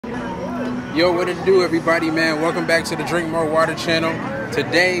Yo, what it do, everybody, man? Welcome back to the Drink More Water channel.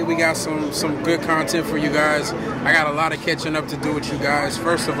 Today we got some good content for you guys. I got a lot of catching up to do with you guys.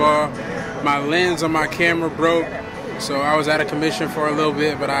 First of all, my lens on my camera broke, so I was out of commission for a little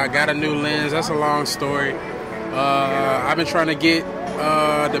bit, but I got a new lens. That's a long story. I've been trying to get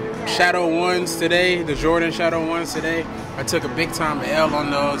the Shadow 1s today, the Jordan Shadow 1s today. I took a big time L on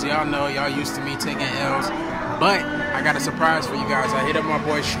those. Y'all know, y'all used to me taking L's. But I got a surprise for you guys. I hit up my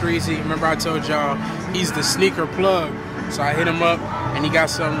boy Streezy. Remember I told y'all he's the sneaker plug. So I hit him up and he got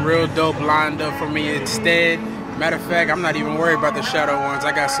something real dope lined up for me instead. Matter of fact, I'm not even worried about the Shadow 1s.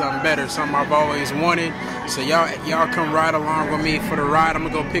 I got something better, something I've always wanted. So y'all come ride along with me for the ride. I'm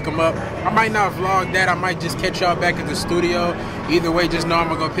gonna go pick them up. I might not vlog that. I might just catch y'all back at the studio. Either way, just know I'm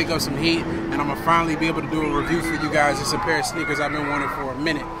gonna go pick up some heat and I'm gonna finally be able to do a review for you guys. It's a pair of sneakers I've been wanting for a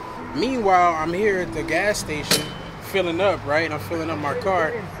minute. Meanwhile, I'm here at the gas station filling up, right? I'm filling up my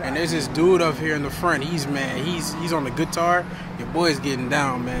car, and there's this dude up here in the front. He's on the guitar. Your boy's getting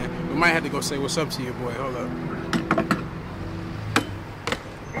down, man. We might have to go say what's up to your boy. Hold up.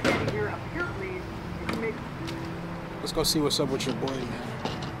 Let's go see what's up with your boy, man.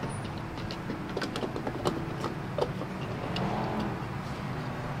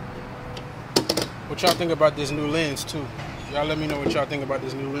 What y'all think about this new lens, too? Y'all let me know what y'all think about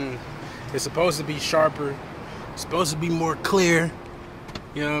this new lens. It's supposed to be sharper. It's supposed to be more clear.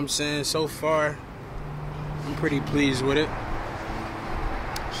 You know what I'm saying? So far, I'm pretty pleased with it.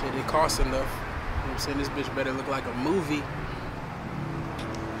 Shit, it costs enough. You know what I'm saying? This bitch better look like a movie.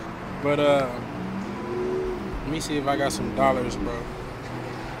 But, let me see if I got some dollars, bro.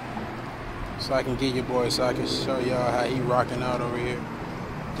 So I can get your boy, so I can show y'all how he rocking out over here.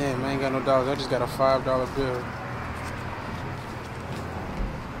 Damn, I ain't got no dollars. I just got a $5 bill.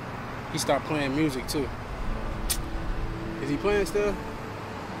 He stopped playing music too. Is he playing still?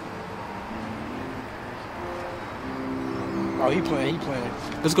 Oh, he playing.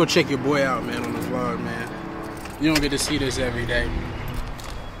 Let's go check your boy out, man, on the vlog, man. You don't get to see this every day.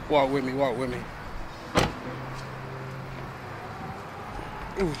 Walk with me.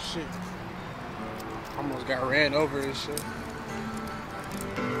 Oh shit. Almost got ran over and shit.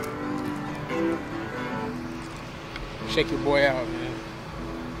 Check your boy out, man.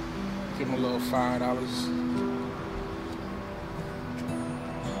 Give him a little $5.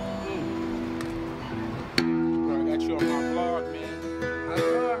 Bro, I got you on my vlog, man. How's it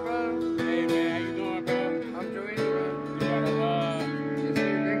going, bro? Hey, man, how you doing, bro? I'm doing it, bro. You gotta, It's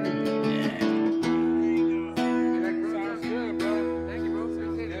very good. You like, bro? sounds good, bro. Thank you, bro.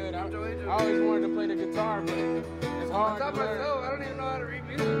 Appreciate it. Good. I'm doing it. I always wanted to play the guitar, but it's I hard thought to learn. myself, I don't even know how to read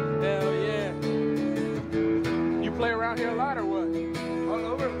music. Hell yeah. You play around here a lot or what? All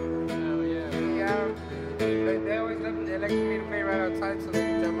over. Hell yeah. Yeah. Like, they always let me, they like me to play right outside so they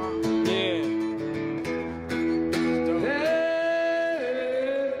can jump on. Yeah.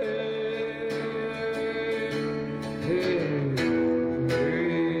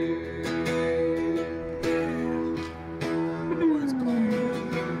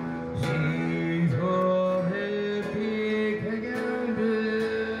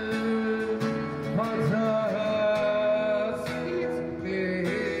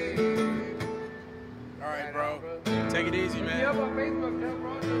 Take it easy, man. Yeah, on Facebook,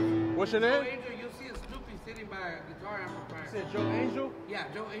 bro. What's your Joe name? Angel, you'll see a Snoopy sitting by a guitar amplifier. You said Joe Angel? Yeah,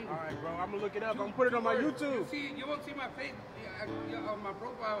 Joe Angel. All right, bro. I'm gonna look it up. I'm gonna put it on my YouTube. You won't see my face on my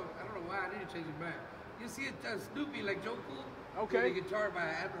profile. I don't know why I didn't change it back. You see it Snoopy like Joe Cool. Okay. With a guitar by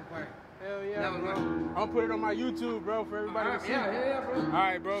an amplifier. Hell yeah, That was bro. mine. I'm gonna put it on my YouTube, bro, for everybody to see. Yeah, bro. All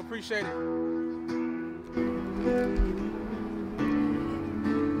right, bro. Appreciate it.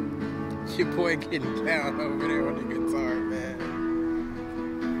 Your boy getting down over there on the guitar, man.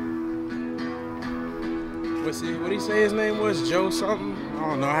 What he say his name was? Joe something? I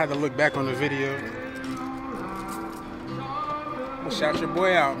don't know. I had to look back on the video. I'm gonna shout your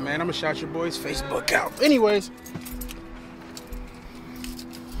boy out, man. I'm gonna shout your boy's Facebook out. Anyways,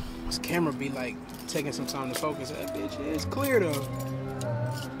 this camera be like taking some time to focus. That bitch is clear though.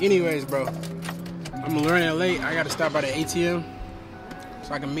 Anyways, bro, I'm gonna learn it late. I gotta stop by the ATM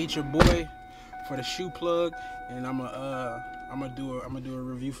so I can meet your boy for the shoe plug, and I'm gonna do a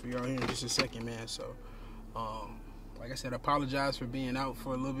review for y'all here in just a second, man. So, like I said, I apologize for being out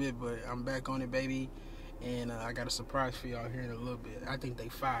for a little bit, but I'm back on it, baby. And I got a surprise for y'all here in a little bit. I think they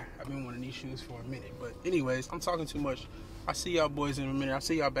fire. I've been wanting these shoes for a minute. But anyways, I'm talking too much. I'll see y'all boys in a minute. I'll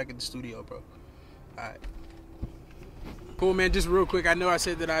see y'all back at the studio, bro. All right. Cool, man. Just real quick, I know I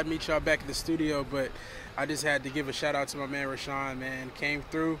said that I'd meet y'all back at the studio, but I just had to give a shout out to my man Rashawn, man. Came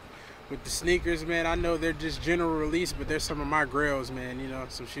through with the sneakers, man. I know they're just general release, but they're some of my grails, man. You know,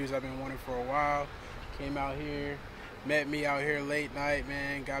 some shoes I've been wanting for a while. Came out here, met me out here late night,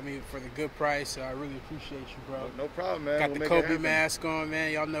 man. Got me for the good price, so I really appreciate you, bro. No problem, man. Got the Kobe mask on,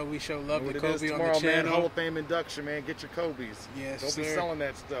 man. Y'all know we show love to Kobe on the channel. Man, Hall of Fame induction, man. Get your Kobe's. Yes, Don't be selling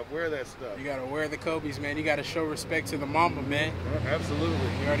that stuff. Wear that stuff. You gotta wear the Kobe's, man. You gotta show respect to the mama, man. Absolutely.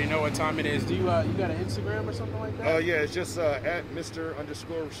 You already know what time it is. Do you got an Instagram or something like that? Yeah, it's just at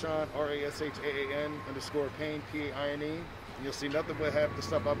Mr_Rashaan RASHAAN_Payne PAINE. You'll see nothing but half the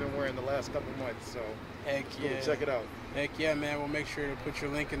stuff I've been wearing the last couple months. So heck yeah, check it out. Heck yeah, man. We'll make sure to put your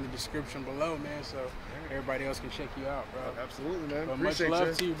link in the description below, man, so everybody else can check you out, bro. Absolutely, man. But much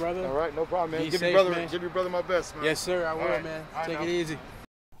love to you, brother. All right, no problem, man. Give your brother my best, man. Yes, sir. I will, man. Take it easy.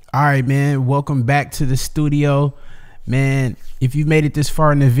 All right, man. Welcome back to the studio, man. If you made it this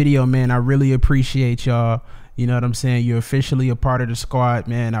far in the video, man, I really appreciate y'all. You know what I'm saying? You're officially a part of the squad,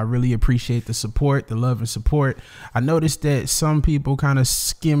 man. I really appreciate the support, the love and support. I noticed that some people kind of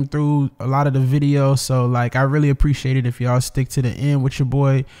skim through a lot of the videos. So, like, I really appreciate it if y'all stick to the end with your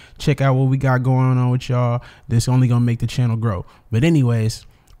boy. Check out what we got going on with y'all. This only going to make the channel grow. But anyways,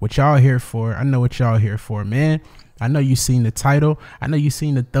 what y'all here for? I know what y'all here for, man. I know you seen the title. I know you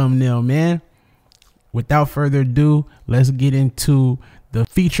seen the thumbnail, man. Without further ado, let's get into the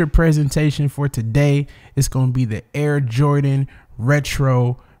feature presentation for today. It's going to be the Air Jordan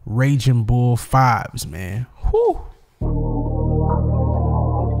Retro Raging Bull 5s, man. Whew.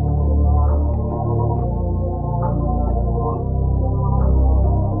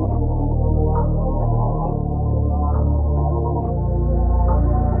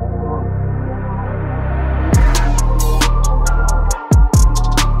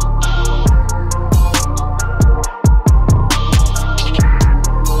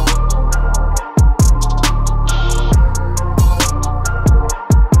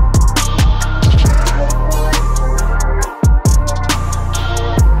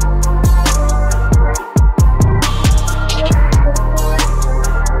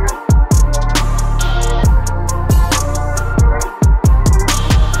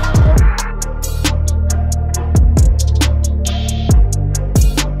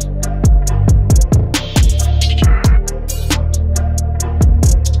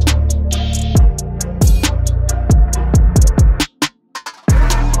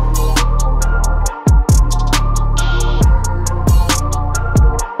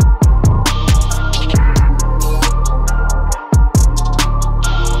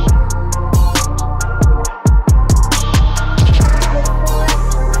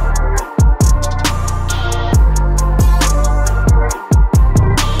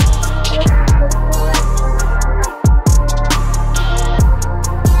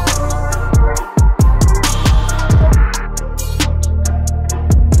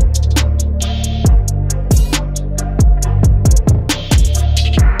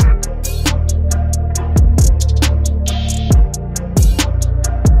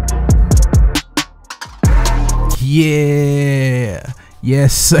 Yeah,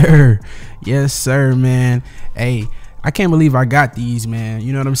 yes sir, man. Hey, I can't believe I got these, man.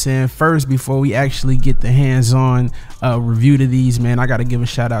 You know what I'm saying? First, before we actually get the hands-on review to these, man, I gotta give a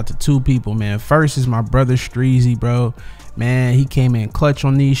shout out to two people, man. First is my brother Streezy, bro. Man, he came in clutch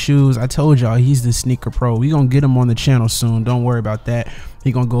on these shoes. I told y'all he's the sneaker pro. We gonna get him on the channel soon. Don't worry about that.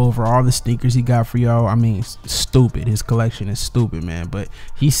 He gonna go over all the sneakers he got for y'all. I mean, stupid. His collection is stupid, man. But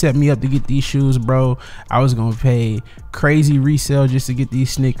he set me up to get these shoes, bro. I was gonna pay crazy resale just to get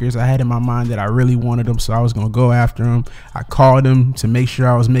these sneakers. I had in my mind that I really wanted them, so I was gonna go after them. I called him to make sure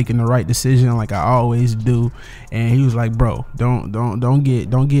I was making the right decision, like I always do. And he was like, "Bro, don't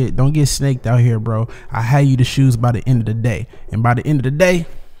get snaked out here, bro. I had you the shoes by the end of the day." And by the end of the day,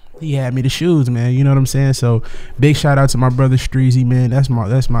 he had me the shoes, man. You know what I'm saying? So big shout out to my brother Streezy, man. That's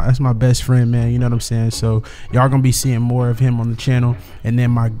my best friend, man. You know what I'm saying? So y'all gonna be seeing more of him on the channel. And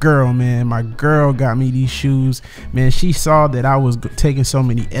then my girl, man, my girl got me these shoes, man. She saw that I was taking so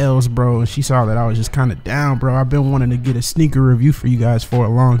many L's, bro, and she saw that I was just kind of down, bro. I've been wanting to get a sneaker review for you guys for a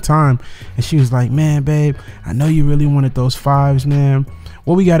long time, and she was like, "Man, babe, I know you really wanted those 5s, man.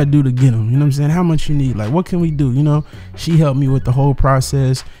 What we got to do to get them? You know what I'm saying? How much you need? Like, what can we do?" You know, she helped me with the whole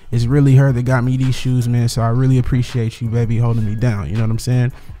process. It's really her that got me these shoes, man. So I really appreciate you, baby, holding me down. You know what I'm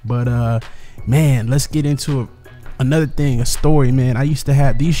saying? But, man, let's get into another thing, a story, man. I used to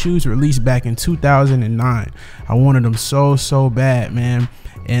have these shoes released back in 2009. I wanted them so bad, man.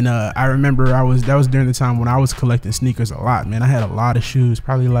 And I remember that was during the time when I was collecting sneakers a lot, man. I had a lot of shoes,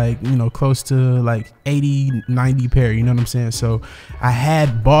 probably like, you know, close to like 80, 90 pair, you know what I'm saying? So I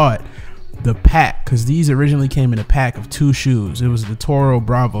had bought the pack, because these originally came in a pack of 2 shoes. It was the Toro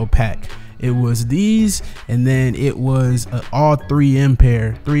Bravo pack. It was these, and then it was all 3M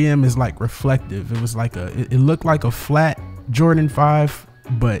pair. 3M is like reflective. It was like it looked like a flat Jordan 5,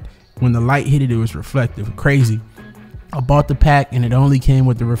 but when the light hit it, it was reflective. Crazy. I bought the pack and it only came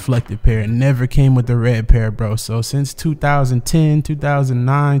with the reflective pair. It never came with the red pair, bro. So since 2010,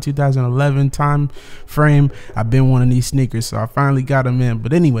 2009, 2011 time frame, I've been wanting these sneakers. So I finally got them in.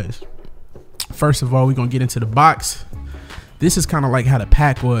 But anyways, first of all, we're going to get into the box. This is kind of like how the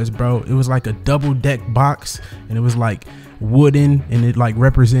pack was, bro. It was like a double deck box, and it was like wooden, and it like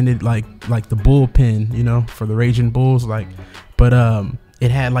represented like the bullpen, you know, for the Raging Bulls. Like, but it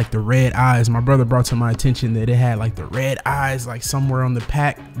had like the red eyes. My brother brought to my attention that it had like the red eyes, like somewhere on the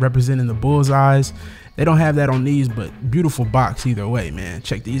pack representing the bull's eyes. They don't have that on these, but beautiful box either way, man.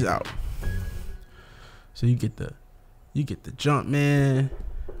 Check these out. So you get the Jumpman,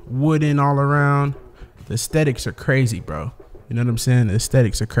 wooden all around. The aesthetics are crazy, bro. You know what I'm saying? The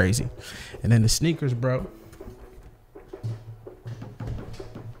aesthetics are crazy. And then the sneakers, bro.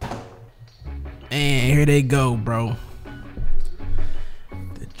 And here they go, bro.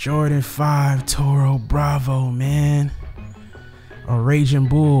 Jordan 5 Toro Bravo, man. A Raging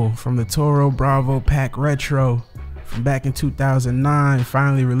Bull from the Toro Bravo pack retro from back in 2009,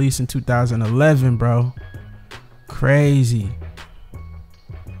 finally released in 2011, bro. Crazy.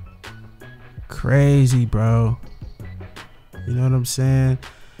 Crazy, bro. You know what I'm saying?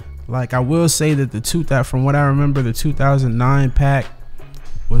 Like, I will say that from what I remember, the 2009 pack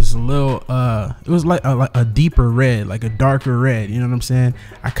was a little it was like a deeper red, like a darker red, you know what I'm saying?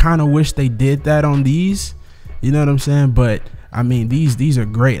 I kind of wish they did that on these, you know what I'm saying? But I mean, these are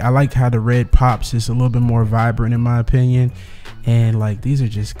great. I like how the red pops. It's a little bit more vibrant in my opinion, and like these are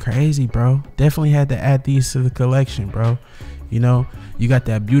just crazy, bro. Definitely had to add these to the collection, bro. You know, you got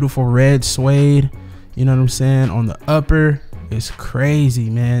that beautiful red suede, you know what I'm saying, on the upper. It's crazy,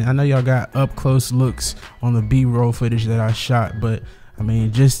 man. I know y'all got up close looks on the B-roll footage that I shot, but I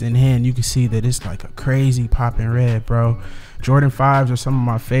mean, just in hand, you can see that it's like a crazy popping red, bro. Jordan 5s are some of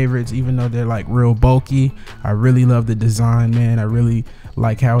my favorites, even though they're like real bulky. I really love the design, man. I really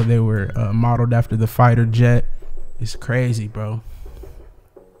like how they were modeled after the fighter jet. It's crazy, bro.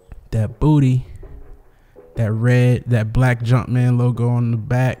 That booty, that red, that black Jumpman logo on the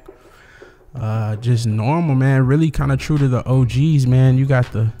back. Just normal, man. Really kind of true to the OGs, man. You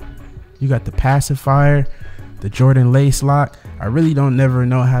got the pacifier, the Jordan lace lock. I really don't never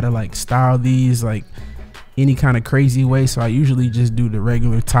know how to like style these like any kind of crazy way, so I usually just do the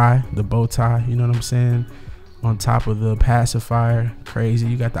regular tie, the bow tie, you know what I'm saying, on top of the pacifier. Crazy.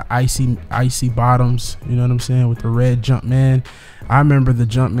 You got the icy bottoms, you know what I'm saying, with the red Jumpman. I remember the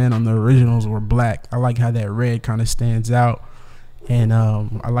Jumpman on the originals were black. I like how that red kind of stands out, and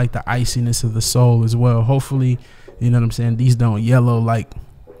I like the iciness of the sole as well. Hopefully, you know what I'm saying, these don't yellow like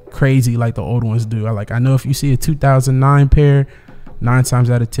crazy like the old ones do. I know if you see a 2009 pair, 9 times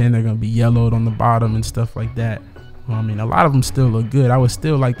out of 10 they're gonna be yellowed on the bottom and stuff like that. Well, I mean, a lot of them still look good. I would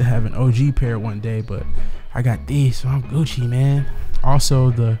still like to have an OG pair one day, but I got these, so I'm Gucci, man. Also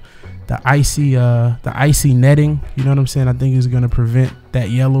the icy netting, you know what I'm saying, I think is gonna prevent that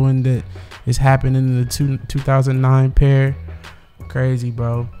yellowing that is happening in the 2009 pair. Crazy,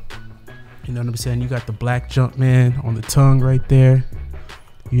 bro. You know what I'm saying? You got the black Jumpman on the tongue right there,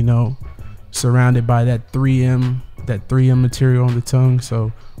 you know, surrounded by that 3M material on the tongue.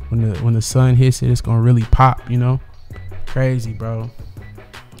 So when the sun hits it, it's gonna really pop, you know. Crazy, bro.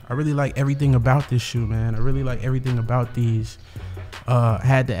 I really like everything about this shoe, man. I really like everything about these.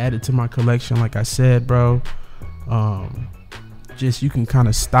 Had to add it to my collection, like I said, bro. Just, you can kind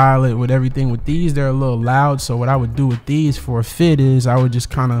of style it with everything. With these, they're a little loud, so what I would do with these for a fit is I would just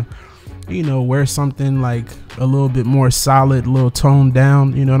kind of, you know, wear something like a little bit more solid, a little toned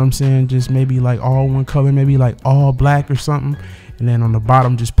down, you know what I'm saying, just maybe like all one color, maybe like all black or something, and then on the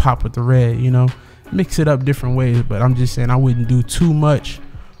bottom just pop with the red, you know, mix it up different ways. But I'm just saying I wouldn't do too much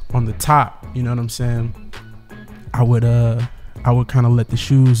on the top, you know what I'm saying. I would kind of let the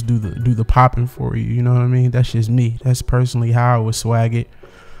shoes do the popping for you, you know what I mean. That's just me. That's personally how I would swag it.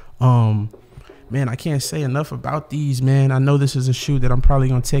 Man, I can't say enough about these, man. I know this is a shoe that I'm probably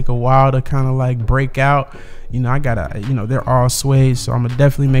gonna take a while to kind of like break out. You know, I gotta, you know, they're all suede, so I'm gonna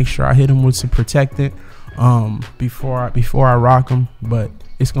definitely make sure I hit them with some protectant before I rock them. But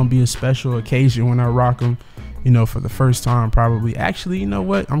it's gonna be a special occasion when I rock them, you know, for the first time probably. Actually, you know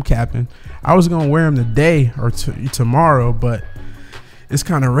what? I'm capping. I was gonna wear them today or tomorrow, but it's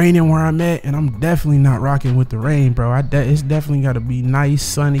kind of raining where I'm at, and I'm definitely not rocking with the rain, bro. It's definitely got to be nice,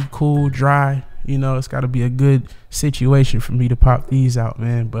 sunny, cool, dry. You know, it's got to be a good situation for me to pop these out,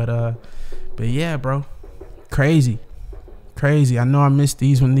 man. But But yeah, bro, crazy. I know I missed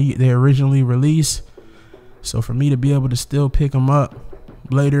these when they originally released. So for me to be able to still pick them up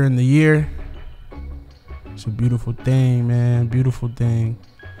later in the year, it's a beautiful thing, man. Beautiful thing.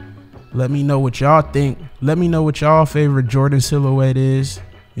 Let me know what y'all think. Let me know what y'all favorite Jordan silhouette is.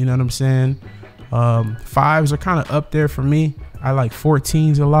 You know what I'm saying? 5s are kind of up there for me. I like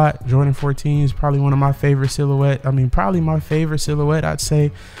 14s a lot. Jordan 14s probably one of my favorite silhouette. I mean, probably my favorite silhouette, I'd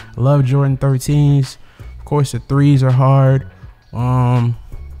say. I love Jordan 13s. Of course, the 3s are hard.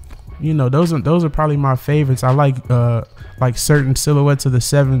 You know, those are probably my favorites. I like certain silhouettes of the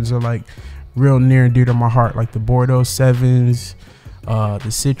 7s are like real near and dear to my heart, like the Bordeaux 7s, the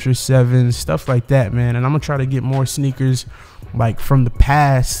Citrus 7s, stuff like that, man. And I'm gonna try to get more sneakers like from the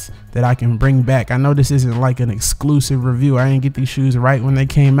past that I can bring back. I know this isn't like an exclusive review. I didn't get these shoes right when they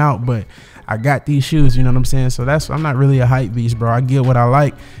came out, but I got these shoes, you know what I'm saying? So I'm not really a hype beast, bro. I get what I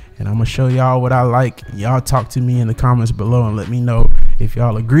like, and I'm gonna show y'all what I like. Y'all talk to me in the comments below and let me know if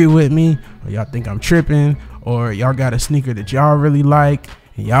y'all agree with me, or y'all think I'm tripping, or y'all got a sneaker that y'all really like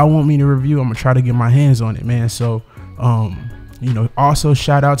and y'all want me to review. I'm gonna try to get my hands on it, man. So you know, also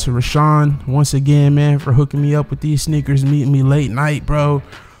shout out to Rashawn once again, man, for hooking me up with these sneakers, meeting me late night, bro.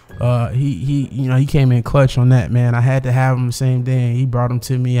 He came in clutch on that, man. I had to have him the same day, and he brought them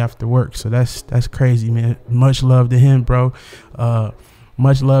to me after work. So that's crazy, man. Much love to him, bro.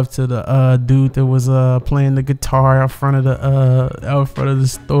 Much love to the dude that was playing the guitar out front of the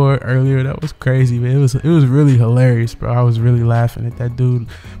store earlier. That was crazy, man. It was really hilarious, bro. I was really laughing at that dude,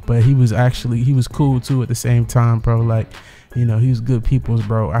 but he was cool too at the same time, bro. Like, you know, he was good peoples,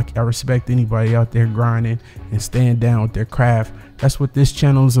 bro. I respect anybody out there grinding and staying down with their craft. That's what this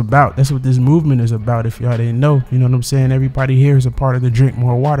channel is about. That's what this movement is about, if y'all didn't know. You know what I'm saying? Everybody here is a part of the Drink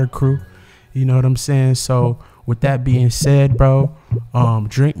More Water crew. You know what I'm saying? So with that being said, bro,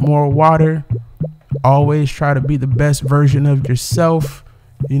 drink more water. Always try to be the best version of yourself.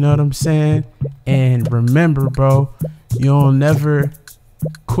 You know what I'm saying? And remember, bro, you'll never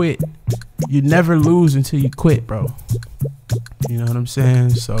quit. You never lose until you quit, bro. You know what I'm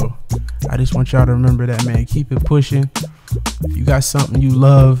saying? So I just want y'all to remember that, man. Keep it pushing. If you got something you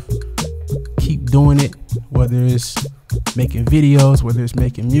love, keep doing it. Whether it's making videos, whether it's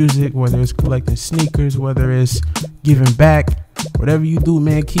making music, whether it's collecting sneakers, whether it's giving back, whatever you do,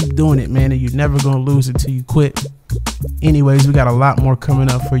 man, keep doing it, man. And you're never gonna lose until you quit. Anyways, we got a lot more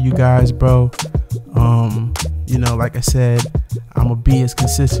coming up for you guys, bro. You know, like I said, I'm gonna be as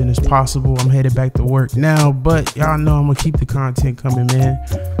consistent as possible. I'm headed back to work now, but y'all know I'm gonna keep the content coming, man.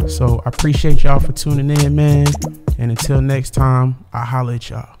 So I appreciate y'all for tuning in, man. And until next time, I'll holla at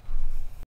y'all.